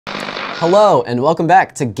Hello and welcome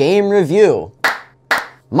back to Game Review.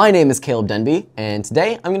 My name is Caleb Denby, and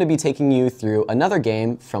today I'm going to be taking you through another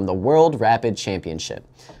game from the World Rapid Championship.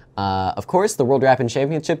 Of course, the World Rapid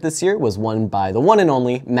Championship this year was won by the one and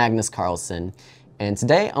only Magnus Carlsen, and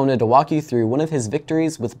today I wanted to walk you through one of his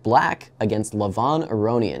victories with black against Levon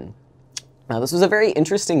Aronian. This was a very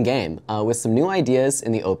interesting game with some new ideas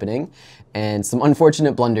in the opening and some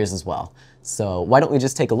unfortunate blunders as well. So why don't we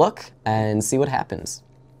just take a look and see what happens.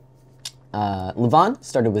 Levon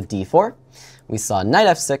started with d4. We saw knight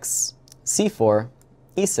f6, c4,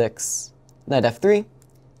 e6, knight f3,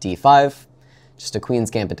 d5, just a queen's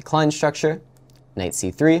gambit decline structure, knight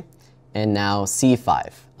c3, and now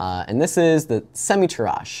c5. And this is the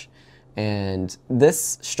semi-Tarrasch. And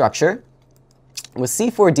this structure with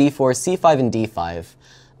c4, d4, c5, and d5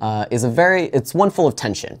 it's one full of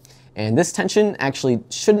tension. And this tension actually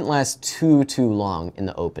shouldn't last too long in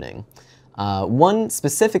the opening. One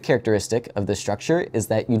specific characteristic of this structure is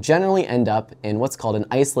that you generally end up in what's called an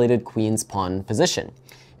isolated queen's pawn position.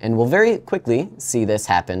 And we'll very quickly see this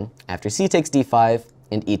happen after c takes d5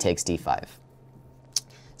 and e takes d5.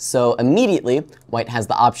 So immediately, white has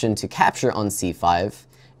the option to capture on c5,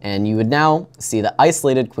 and you would now see the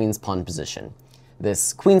isolated queen's pawn position.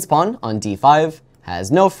 This queen's pawn on d5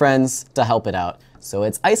 has no friends to help it out, so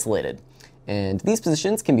it's isolated. And these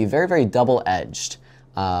positions can be very double-edged.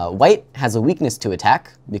 White has a weakness to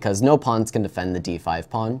attack because no pawns can defend the d5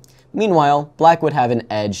 pawn. Meanwhile, black would have an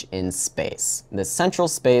edge in space. This central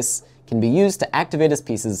space can be used to activate his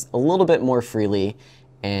pieces a little bit more freely,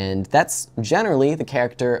 and that's generally the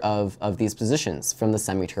character of these positions from the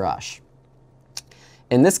semi-Tarrasch.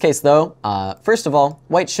 In this case though, first of all,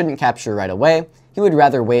 white shouldn't capture right away. He would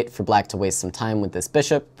rather wait for black to waste some time with this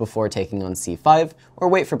bishop before taking on c5, or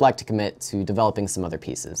wait for black to commit to developing some other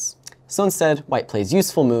pieces. So instead, white plays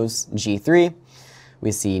useful moves, g3.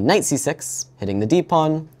 We see knight c6, hitting the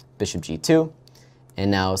d-pawn, bishop g2,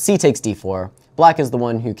 and now c takes d4. Black is the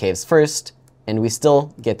one who caves first, and we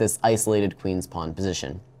still get this isolated queen's pawn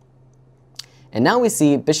position. And now we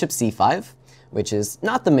see bishop c5, which is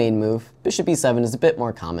not the main move. Bishop e7 is a bit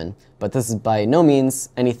more common, but this is by no means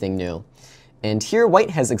anything new. And here white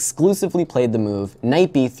has exclusively played the move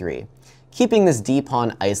knight b3, keeping this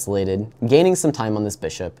d-pawn isolated, gaining some time on this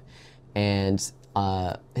bishop. And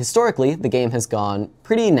historically, the game has gone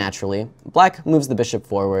pretty naturally. Black moves the bishop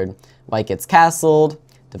forward, white gets castled,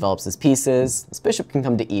 develops his pieces, this bishop can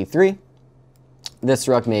come to e3, this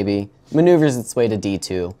rook maybe maneuvers its way to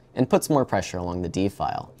d2, and puts more pressure along the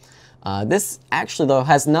d-file. This actually, though,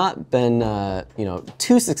 has not been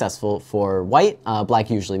too successful for white. Black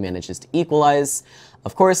usually manages to equalize.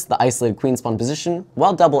 Of course, the isolated queen's pawn position,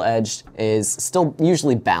 while double-edged, is still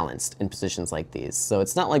usually balanced in positions like these, so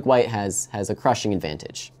it's not like white has a crushing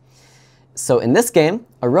advantage. So in this game,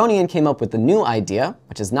 Aronian came up with the new idea,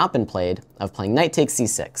 which has not been played, of playing knight takes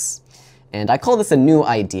c6. And I call this a new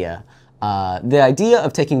idea. The idea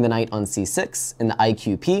of taking the knight on c6 in the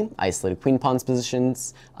IQP, isolated queen pawns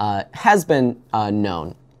positions, has been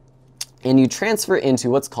known. And you transfer into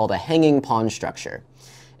what's called a hanging pawn structure.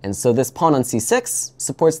 And so this pawn on c6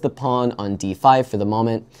 supports the pawn on d5 for the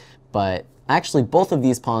moment, but actually both of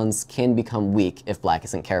these pawns can become weak if black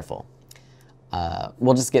isn't careful.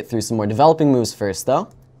 We'll just get through some more developing moves first though.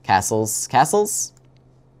 Castles, castles.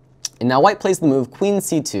 And now white plays the move queen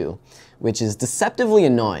c2, which is deceptively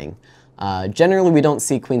annoying. Generally we don't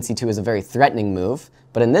see queen c2 as a very threatening move,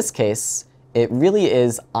 but in this case, it really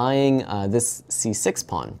is eyeing this c6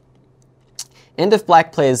 pawn. And if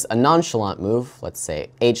black plays a nonchalant move, let's say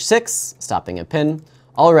h6, stopping a pin,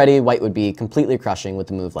 already white would be completely crushing with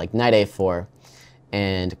a move like knight a4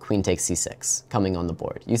 and queen takes c6 coming on the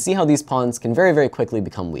board. You see how these pawns can very quickly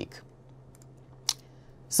become weak.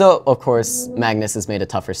 So, of course, Magnus has made a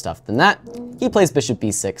tougher stuff than that. He plays bishop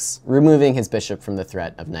b6, removing his bishop from the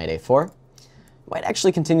threat of knight a4. White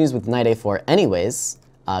actually continues with knight a4 anyways,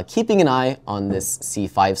 keeping an eye on this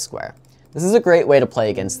c5 square. This is a great way to play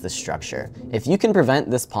against this structure. If you can prevent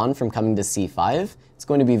this pawn from coming to c5, it's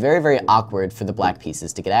going to be very awkward for the black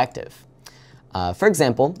pieces to get active. For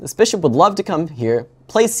example, this bishop would love to come here,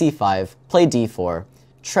 play c5, play d4,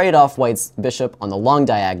 trade off white's bishop on the long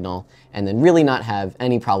diagonal, and then really not have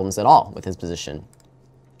any problems at all with his position.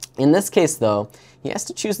 In this case, though, he has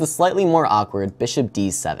to choose the slightly more awkward bishop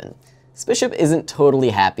d7. This bishop isn't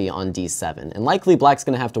totally happy on d7, and likely black's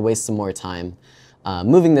going to have to waste some more time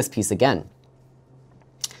moving this piece again.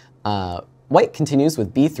 White continues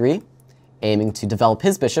with b3, aiming to develop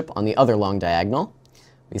his bishop on the other long diagonal.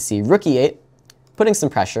 We see rook e8, putting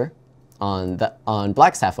some pressure on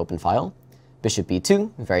black's half-open file. Bishop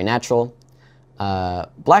b2, very natural.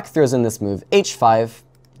 Black throws in this move h5,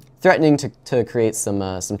 threatening to create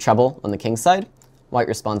some trouble on the king's side. White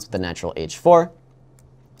responds with a natural h4.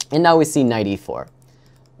 And now we see knight e4.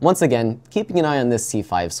 Once again, keeping an eye on this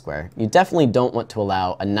c5 square. You definitely don't want to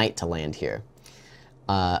allow a knight to land here.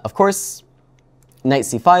 Of course, knight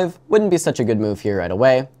c5 wouldn't be such a good move here right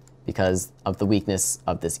away because of the weakness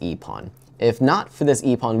of this e-pawn. If not for this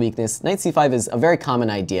e-pawn weakness, knight c5 is a very common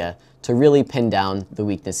idea to really pin down the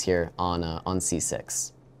weakness here on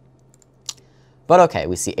c6. But okay,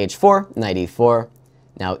 we see h4, knight e4,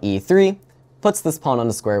 now e3, puts this pawn on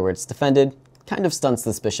a square where it's defended, kind of stunts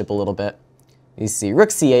this bishop a little bit. You see rook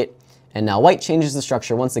c8, and now white changes the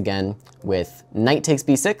structure once again with knight takes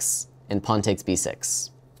b6 and pawn takes b6.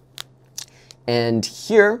 And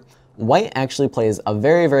here, white actually plays a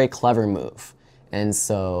very, very clever move. And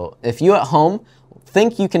so if you at home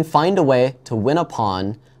think you can find a way to win a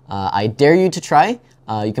pawn, I dare you to try.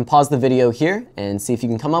 You can pause the video here and see if you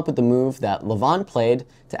can come up with the move that Levon played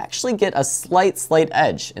to actually get a slight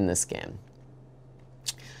edge in this game.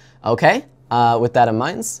 Okay, with that in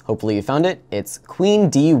mind, hopefully you found it. It's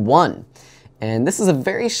queen d1. And this is a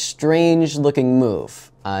very strange looking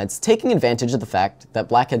move. It's taking advantage of the fact that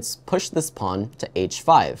black has pushed this pawn to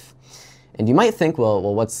h5. And you might think,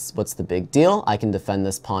 well, what's the big deal? I can defend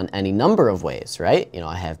this pawn any number of ways, right? You know,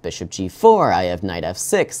 I have bishop g4, I have knight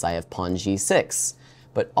f6, I have pawn g6.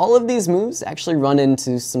 But all of these moves actually run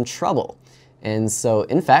into some trouble. And so,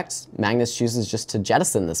 in fact, Magnus chooses just to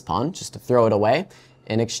jettison this pawn, just to throw it away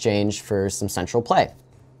in exchange for some central play.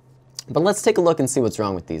 But let's take a look and see what's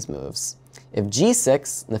wrong with these moves. If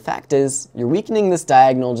g6, the fact is, you're weakening this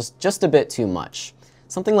diagonal just a bit too much.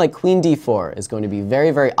 Something like queen d4 is going to be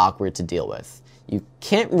very, very awkward to deal with. You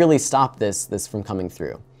can't really stop this from coming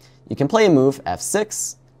through. You can play a move,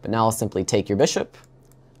 f6, but now I'll simply take your bishop,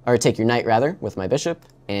 or take your knight rather, with my bishop,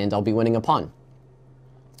 and I'll be winning a pawn.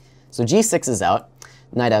 So g6 is out.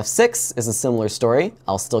 Knight f6 is a similar story.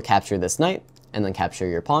 I'll still capture this knight, and then capture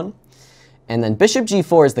your pawn. And then bishop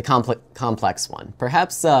g4 is the complex one.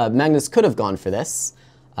 Perhaps Magnus could have gone for this.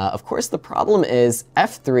 Of course, the problem is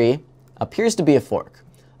f3 appears to be a fork.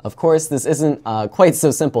 Of course, this isn't quite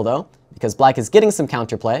so simple though, because black is getting some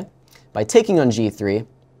counterplay by taking on g3.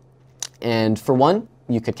 And for one,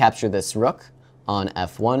 you could capture this rook on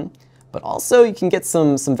f1, but also you can get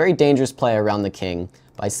some very dangerous play around the king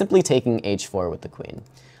by simply taking h4 with the queen.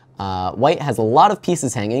 White has a lot of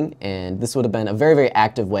pieces hanging, and this would have been a very, very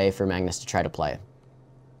active way for Magnus to try to play.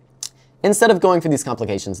 Instead of going for these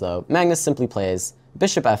complications though, Magnus simply plays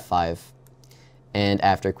bishop f5, and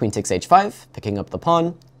after queen takes h5, picking up the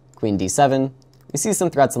pawn, queen d7, we see some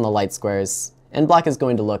threats on the light squares, and black is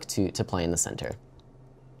going to look to play in the center.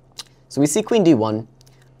 So we see queen d1,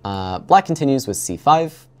 black continues with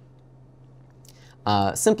c5,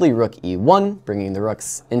 simply rook e1, bringing the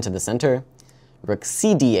rooks into the center. Rook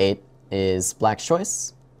c d8 is black's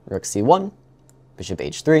choice, rook c1, bishop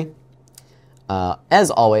h3. As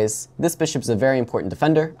always, this bishop is a very important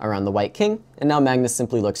defender around the white king, and now Magnus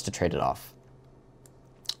simply looks to trade it off.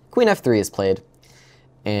 Queen f3 is played,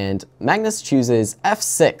 and Magnus chooses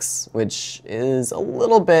f6, which is a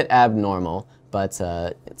little bit abnormal, but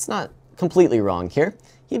it's not completely wrong here.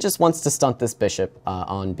 He just wants to stunt this bishop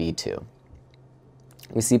on b2.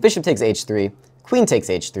 We see bishop takes h3, queen takes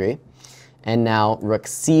h3, and now rook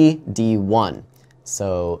c d1.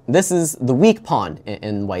 So this is the weak pawn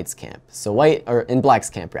in white's camp. So in black's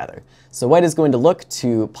camp rather. So white is going to look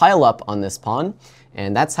to pile up on this pawn,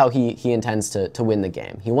 and that's how he intends to win the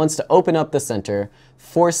game. He wants to open up the center,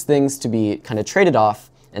 force things to be kind of traded off,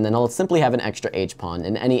 and then he'll simply have an extra h-pawn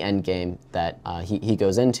in any endgame that he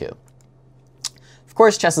goes into. Of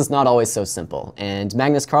course, chess is not always so simple, and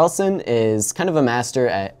Magnus Carlsen is kind of a master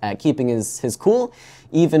at keeping his cool,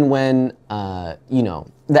 even when, you know,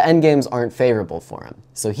 the endgames aren't favorable for him.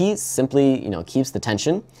 So he simply, you know, keeps the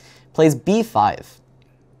tension, plays b5,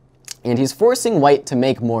 and he's forcing white to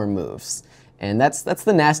make more moves. And that's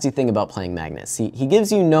the nasty thing about playing Magnus. He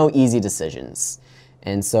gives you no easy decisions.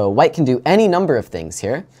 And so white can do any number of things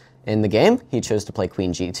here. In the game, he chose to play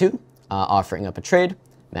queen g2, offering up a trade.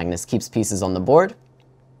 Magnus keeps pieces on the board.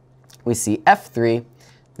 We see f3.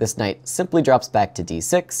 This knight simply drops back to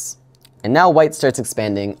d6. And now white starts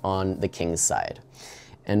expanding on the king's side.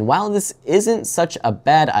 And while this isn't such a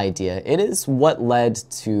bad idea, it is what led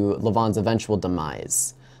to Levon's eventual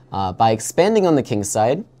demise. By expanding on the king's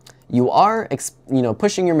side, you are,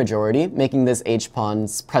 pushing your majority, making this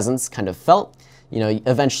h-pawn's presence kind of felt. You know,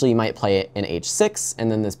 eventually you might play it in h6, and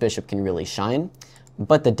then this bishop can really shine.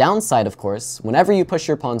 But the downside, of course, whenever you push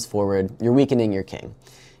your pawns forward, you're weakening your king.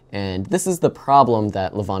 And this is the problem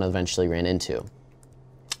that Levon eventually ran into.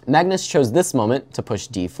 Magnus chose this moment to push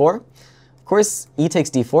d4. Of course, e takes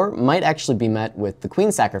d4 might actually be met with the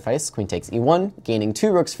queen sacrifice. Queen takes e1, gaining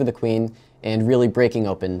 2 rooks for the queen, and really breaking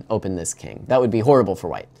open this king. That would be horrible for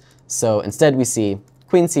white. So instead we see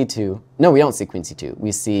queen c2. No, we don't see queen c2.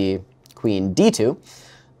 We see queen d2,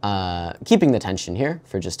 keeping the tension here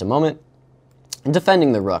for just a moment, and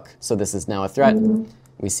defending the rook. So this is now a threat.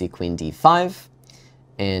 We see queen d5.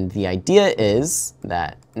 And the idea is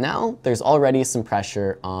that now there's already some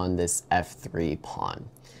pressure on this f3 pawn.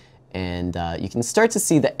 And you can start to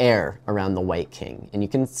see the air around the white king. And you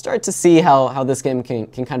can start to see how this game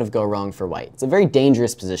can kind of go wrong for white. It's a very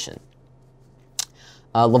dangerous position.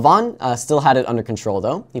 Levon still had it under control,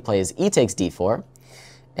 though. He plays e takes d4.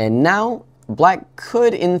 And now black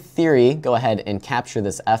could, in theory, go ahead and capture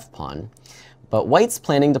this f-pawn. But white's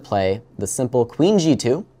planning to play the simple queen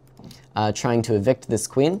g2, trying to evict this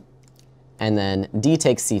queen, and then d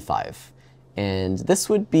takes c5. And this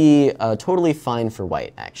would be totally fine for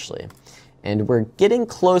white, actually. And we're getting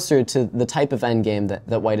closer to the type of endgame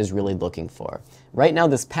that white is really looking for. Right now,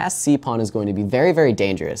 this passed c-pawn is going to be very, very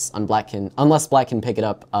dangerous unless black can pick it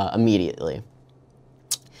up immediately.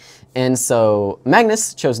 And so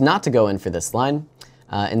Magnus chose not to go in for this line.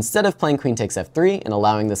 Instead of playing queen takes f3 and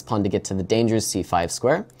allowing this pawn to get to the dangerous c5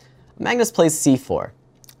 square, Magnus plays c4.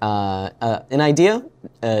 An idea,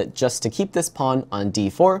 just to keep this pawn on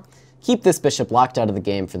d4, keep this bishop locked out of the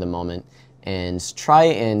game for the moment, and try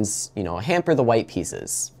and, hamper the white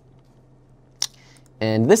pieces.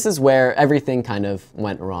 And this is where everything kind of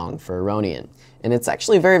went wrong for Aronian. And it's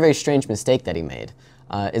actually a very, very strange mistake that he made.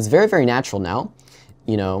 It's very, very natural now.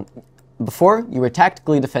 Before, you were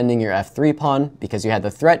tactically defending your f3 pawn because you had the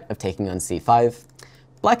threat of taking on c5.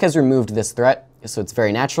 Black has removed this threat, so it's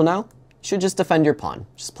very natural now. You should just defend your pawn.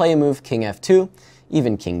 Just play a move king f2,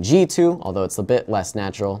 even king g2, although it's a bit less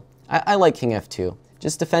natural. I like king f2,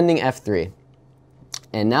 just defending f3.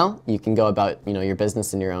 And now you can go about your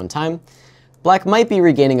business in your own time. Black might be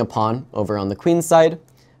regaining a pawn over on the queen side,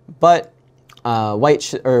 but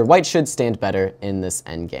white should stand better in this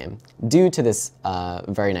endgame due to this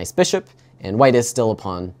very nice bishop, and white is still a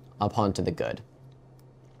pawn to the good.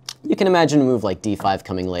 You can imagine a move like d5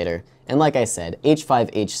 coming later, and like I said,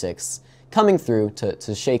 h5, h6 coming through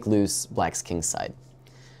to shake loose black's king side.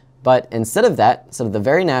 But instead of that, instead of the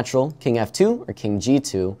very natural king f2 or king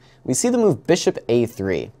g2, we see the move bishop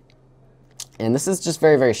a3. And this is just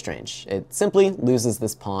very, very strange. It simply loses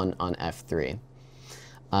this pawn on f3.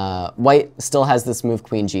 White still has this move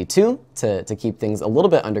queen g2 to keep things a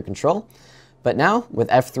little bit under control. But now, with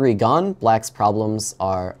f3 gone, black's problems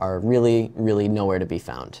are really, really nowhere to be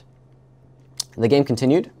found. The game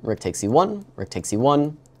continued. Rook takes e1, rook takes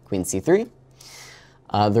e1, queen c3.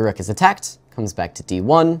 The rook is attacked, comes back to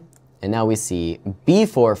d1, and now we see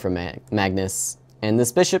b4 from Magnus, and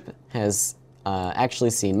this bishop has actually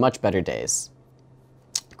seen much better days.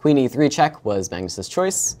 Queen e3 check was Magnus's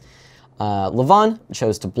choice. Levon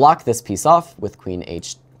chose to block this piece off with queen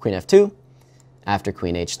f2. After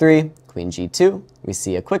queen h3, queen g2, we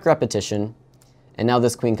see a quick repetition, and now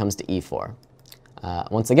this queen comes to e4.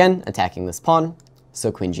 Once again, attacking this pawn,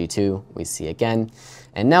 so queen g2 we see again,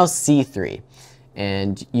 and now c3.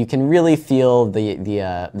 And you can really feel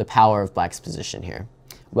the power of black's position here.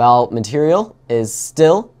 While material is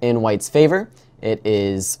still in white's favor, it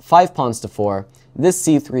is 5 pawns to 4. This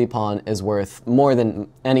c3 pawn is worth more than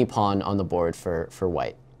any pawn on the board for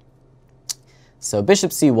white. So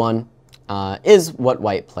bishop c1 is what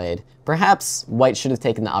white played. Perhaps white should have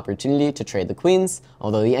taken the opportunity to trade the queens,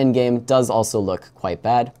 although the endgame does also look quite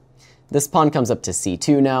bad. This pawn comes up to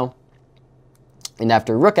c2 now, and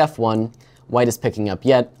after rook f1, white is picking up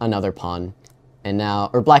yet another pawn, and now,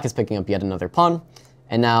 or black is picking up yet another pawn,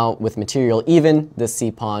 and now with material even, this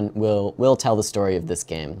c-pawn will tell the story of this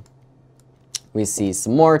game. We see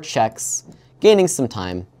some more checks, gaining some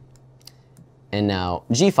time, and now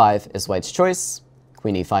g5 is white's choice,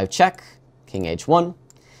 queen e5 check, king h1,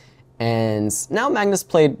 and now Magnus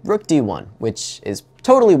played rook d1, which is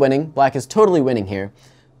totally winning. Black is totally winning here,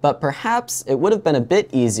 but perhaps it would have been a bit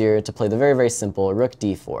easier to play the very, very simple rook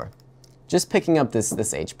d4. Just picking up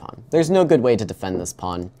this h-pawn. There's no good way to defend this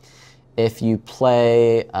pawn. If you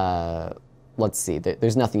play, let's see,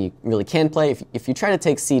 there's nothing you really can play. If you try to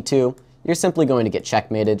take c2, you're simply going to get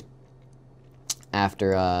checkmated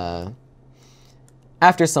after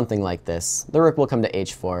something like this. The rook will come to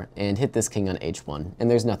h4 and hit this king on h1, and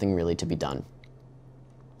there's nothing really to be done.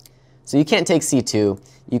 So you can't take c2.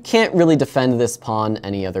 You can't really defend this pawn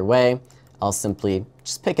any other way. I'll simply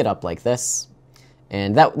just pick it up like this.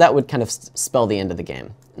 And that would kind of spell the end of the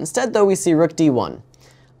game. Instead, though, we see rook d1.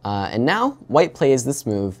 And now, white plays this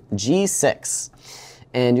move, g6.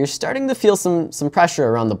 And you're starting to feel some pressure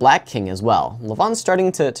around the black king as well. Levon's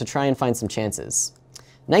starting to try and find some chances.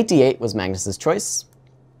 Knight d8 was Magnus's choice.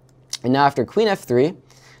 And now after queen f3,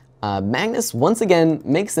 Magnus once again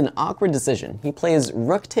makes an awkward decision. He plays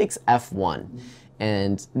rook takes f1.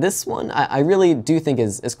 And this one I really do think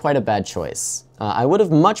is quite a bad choice. I would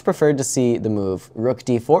have much preferred to see the move rook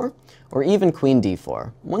d4 or even queen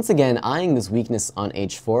d4. Once again, eyeing this weakness on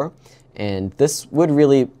h4, and this would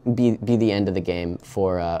really be the end of the game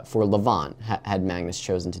for Levon, had Magnus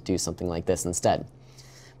chosen to do something like this instead.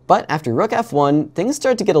 But after rook f1, things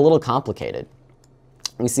start to get a little complicated.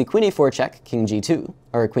 We see queen e4 check, king g2,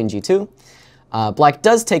 or queen g2. Black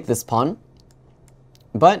does take this pawn,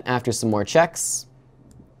 but after some more checks,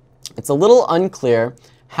 it's a little unclear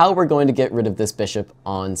how we're going to get rid of this bishop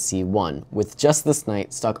on c1, with just this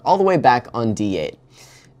knight stuck all the way back on d8.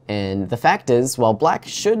 And the fact is, while black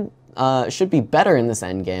should be better in this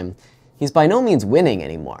endgame, he's by no means winning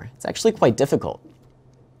anymore. It's actually quite difficult.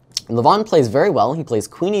 Levon plays very well. He plays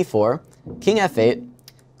queen e4, king f8,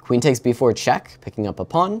 queen takes b4 check, picking up a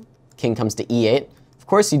pawn, king comes to e8. Of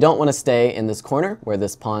course, you don't want to stay in this corner where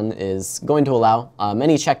this pawn is going to allow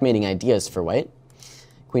many checkmating ideas for white.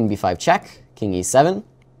 Queen b5 check, king e7,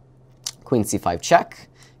 queen c5 check,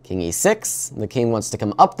 king e6. The king wants to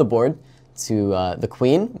come up the board to the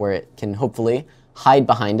queen, where it can hopefully hide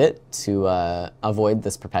behind it to avoid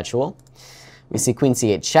this perpetual. We see queen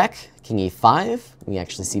c8 check, king e5. We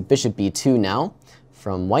actually see bishop b2 now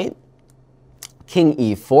from white. King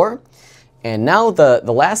e4. And now the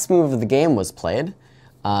last move of the game was played.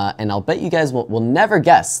 And I'll bet you guys will never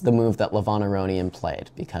guess the move that Levon Aronian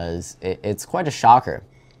played, because it's quite a shocker.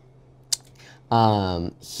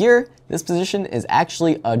 Here, this position is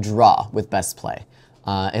actually a draw with best play.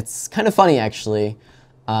 It's kind of funny, actually.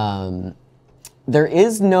 There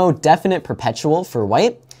is no definite perpetual for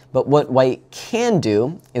white, but what white can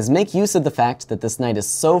do is make use of the fact that this knight is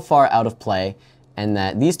so far out of play, and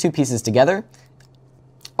that these two pieces together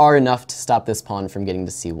are enough to stop this pawn from getting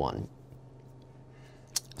to c1.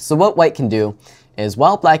 So what white can do is,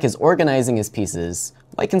 while black is organizing his pieces,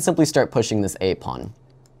 white can simply start pushing this a pawn.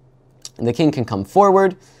 And the king can come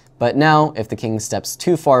forward, but now if the king steps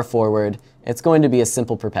too far forward, it's going to be a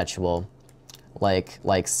simple perpetual,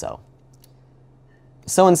 like so.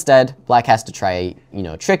 So instead, black has to try,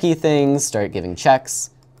 tricky things, start giving checks,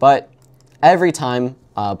 but every time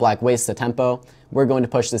black wastes a tempo, we're going to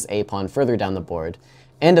push this a pawn further down the board,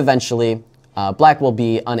 and eventually black will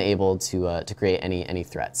be unable to create any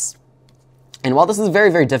threats. And while this is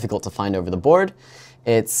very, very difficult to find over the board,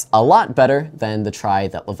 it's a lot better than the try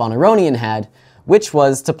that Levon Aronian had, which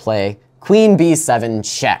was to play queen b7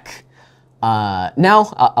 check.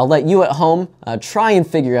 Now, I'll let you at home try and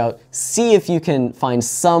figure out, see if you can find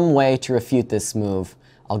some way to refute this move.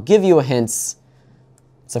 I'll give you a hint.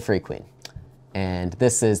 It's a free queen. And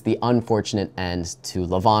this is the unfortunate end to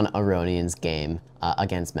Levon Aronian's game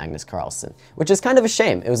against Magnus Carlsen, which is kind of a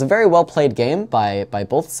shame. It was a very well-played game by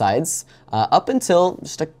both sides, up until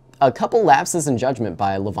just a couple lapses in judgment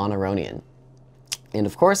by Levon Aronian. And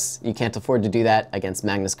of course, you can't afford to do that against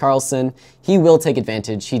Magnus Carlsen. He will take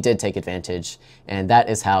advantage, he did take advantage, and that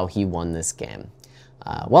is how he won this game.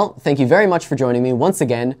 Well, thank you very much for joining me once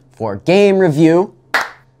again for Game Review.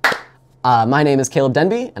 My name is Caleb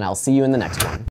Denby, and I'll see you in the next one.